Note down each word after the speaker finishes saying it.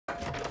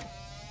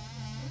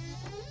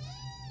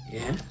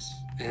Yes,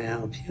 may I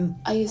help you?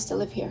 I used to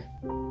live here.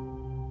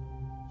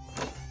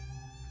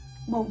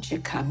 Won't you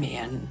come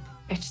in?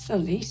 It's the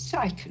least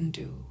I can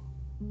do.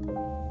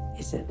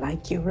 Is it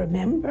like you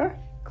remember?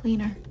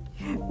 Cleaner.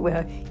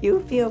 Well,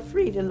 you feel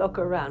free to look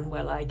around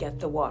while I get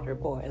the water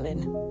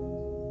boiling.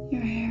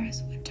 Your hair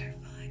is winter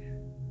fire.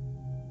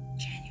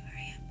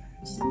 January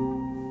embers.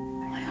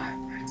 My heart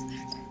burns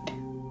there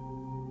too.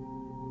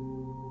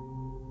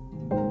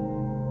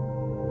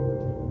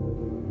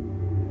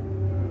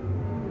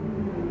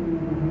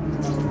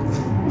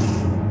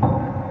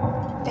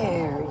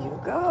 There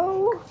you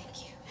go. Thank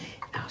you.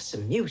 Now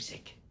some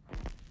music.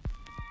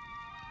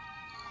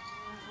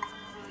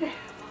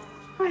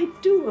 I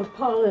do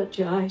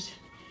apologize.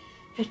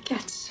 It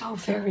gets so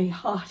very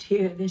hot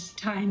here this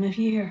time of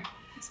year.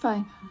 It's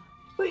fine.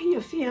 Well, you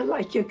feel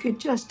like you could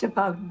just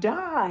about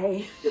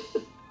die.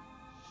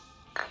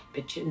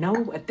 But you know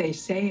what they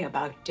say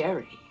about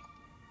Derry?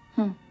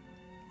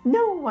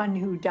 No one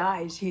who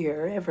dies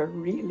here ever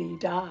really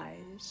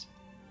dies.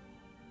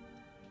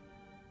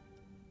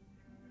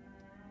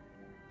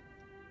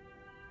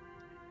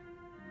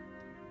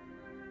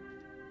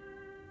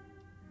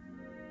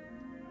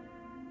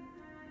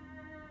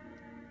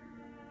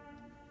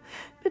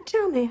 But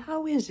tell me,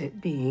 how is it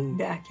being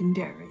back in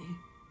Derry?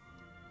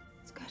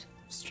 It's good.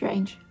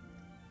 Strange.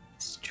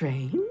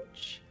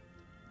 Strange?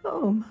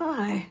 Oh,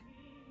 my.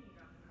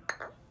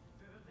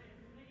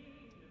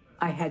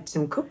 I had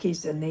some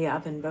cookies in the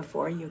oven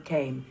before you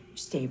came.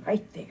 Stay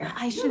right there.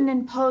 I shouldn't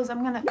impose.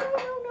 I'm gonna...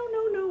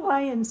 No,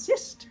 I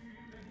insist.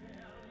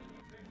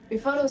 Your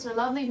photos are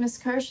lovely, Miss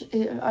Kirsch.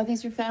 Are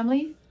these your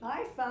family?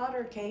 My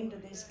father came to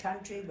this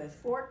country with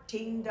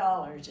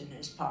 $14 in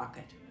his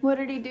pocket. What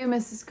did he do,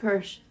 Mrs.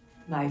 Kirsch?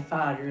 My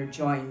father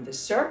joined the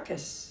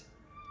circus.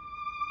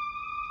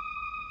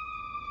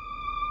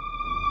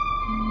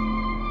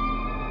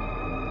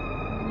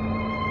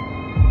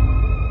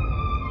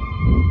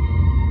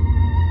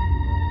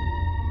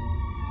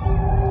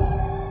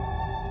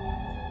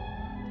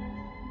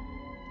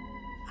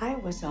 I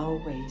was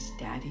always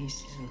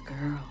Daddy's little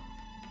girl.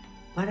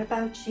 What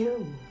about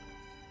you?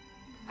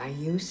 Are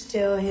you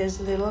still his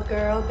little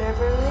girl,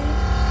 Beverly?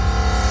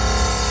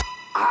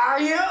 Are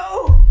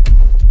you?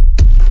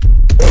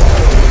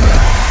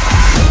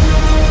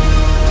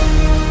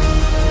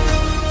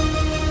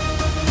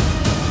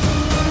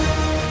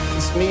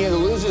 This meeting of the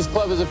Losers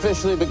Club has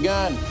officially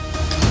begun.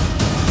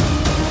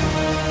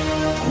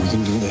 We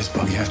can do this,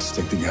 but we have to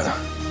stick together.